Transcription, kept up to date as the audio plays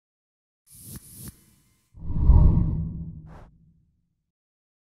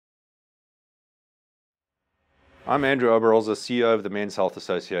I'm Andrew Oberholzer, CEO of the Men's Health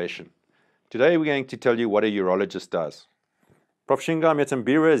Association. Today we're going to tell you what a urologist does. Prof Shingai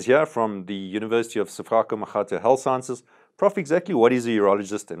Mutambirwa is here from the University of Sefako, Makgatho Health Sciences. Prof, exactly what is a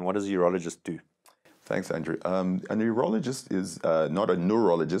urologist and what does a urologist do? Thanks, Andrew. A urologist is not a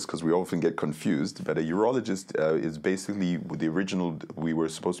neurologist, because we often get confused, but a urologist is basically the original. We were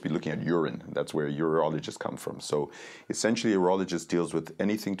supposed to be looking at urine. That's where urologists come from. So essentially, a urologist deals with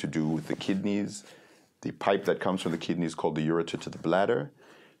anything to do with the kidneys, the pipe that comes from the kidneys called the ureter to the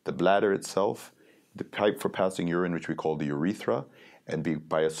bladder itself, the pipe for passing urine, which we call the urethra, and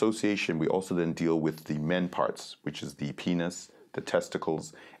by association, we also then deal with the men parts, which is the penis, the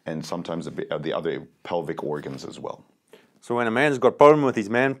testicles, and sometimes the other pelvic organs as well. So when a man's got a problem with his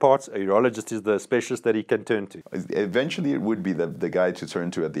man parts, a urologist is the specialist that he can turn to. Eventually, it would be the guy to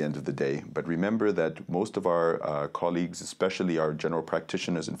turn to at the end of the day. But remember that most of our colleagues, especially our general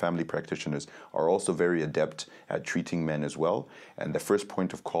practitioners and family practitioners, are also very adept at treating men as well. And the first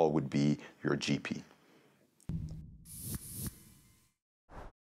point of call would be your GP.